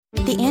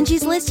The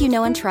Angie's List you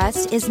know and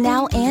trust is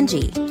now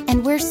Angie,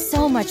 and we're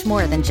so much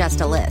more than just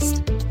a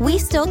list. We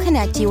still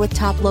connect you with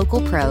top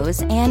local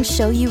pros and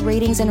show you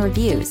ratings and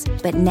reviews,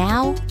 but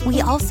now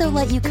we also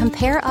let you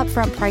compare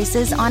upfront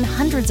prices on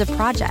hundreds of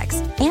projects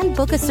and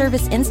book a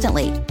service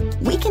instantly.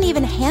 We can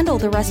even handle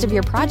the rest of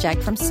your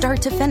project from start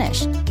to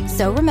finish.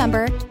 So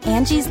remember,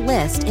 Angie's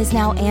List is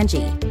now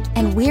Angie,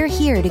 and we're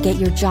here to get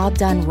your job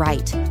done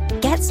right.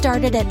 Get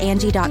started at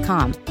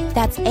Angie.com.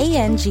 That's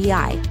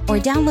ANGI, or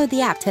download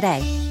the app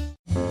today.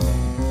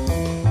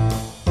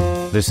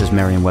 This is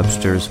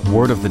Merriam-Webster's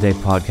Word of the Day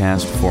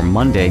podcast for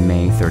Monday,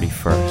 May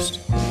 31st.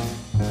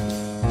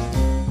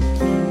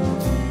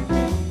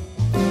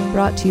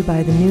 Brought to you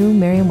by the new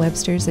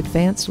Merriam-Webster's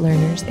Advanced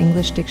Learners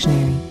English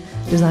Dictionary,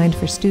 designed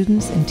for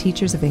students and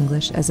teachers of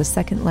English as a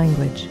second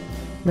language.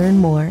 Learn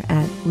more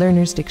at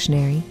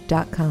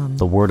learnersdictionary.com.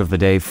 The word of the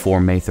day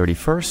for May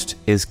 31st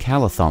is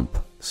Callithump,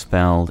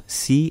 spelled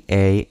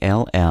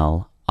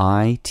Callithump.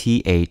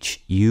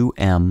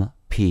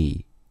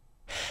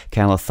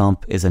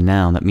 Callithump is a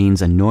noun that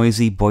means a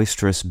noisy,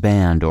 boisterous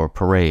band or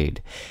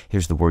parade.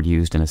 Here's the word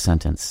used in a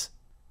sentence.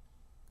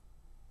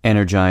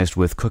 Energized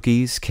with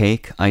cookies,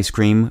 cake, ice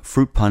cream,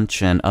 fruit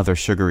punch, and other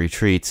sugary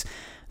treats,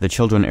 the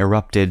children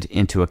erupted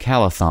into a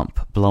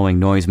Callithump, blowing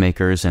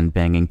noisemakers and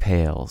banging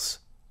pails.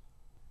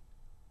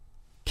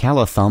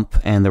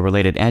 Callithump and the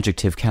related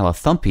adjective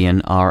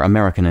callithumpian are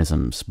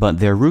Americanisms, but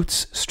their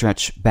roots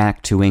stretch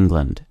back to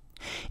England.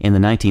 In the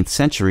 19th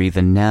century,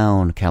 the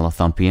noun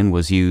callithumpian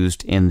was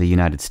used in the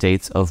United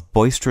States of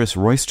boisterous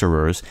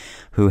roisterers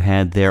who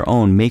had their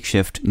own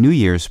makeshift New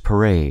Year's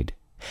parade.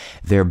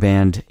 Their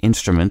band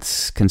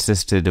instruments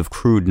consisted of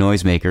crude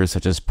noisemakers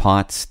such as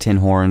pots, tin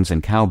horns,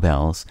 and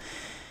cowbells.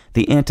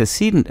 The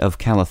antecedent of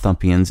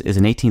callithumpians is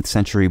an 18th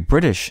century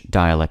British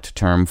dialect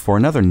term for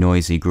another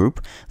noisy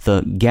group,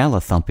 the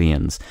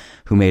Gallithumpians,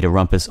 who made a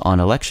rumpus on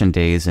election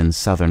days in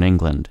southern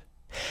England.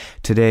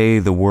 Today,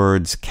 the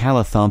words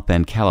Callithump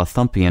and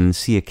callithumpian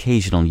see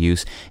occasional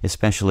use,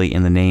 especially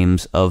in the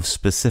names of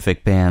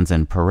specific bands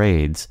and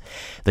parades.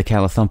 The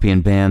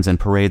Callithumpian bands and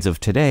parades of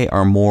today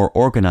are more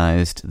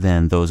organized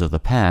than those of the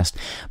past,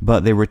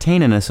 but they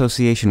retain an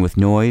association with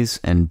noise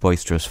and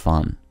boisterous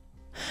fun.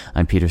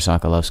 I'm Peter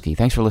Sokolowski.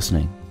 Thanks for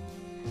listening.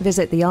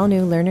 Visit the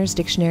all-new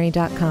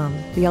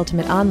learnersdictionary.com, the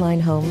ultimate online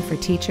home for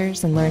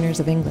teachers and learners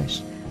of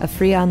English. A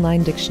free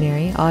online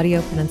dictionary,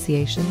 audio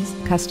pronunciations,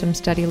 custom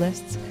study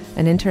lists,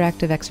 and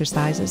interactive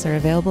exercises are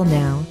available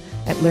now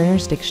at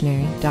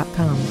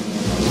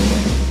learnersdictionary.com.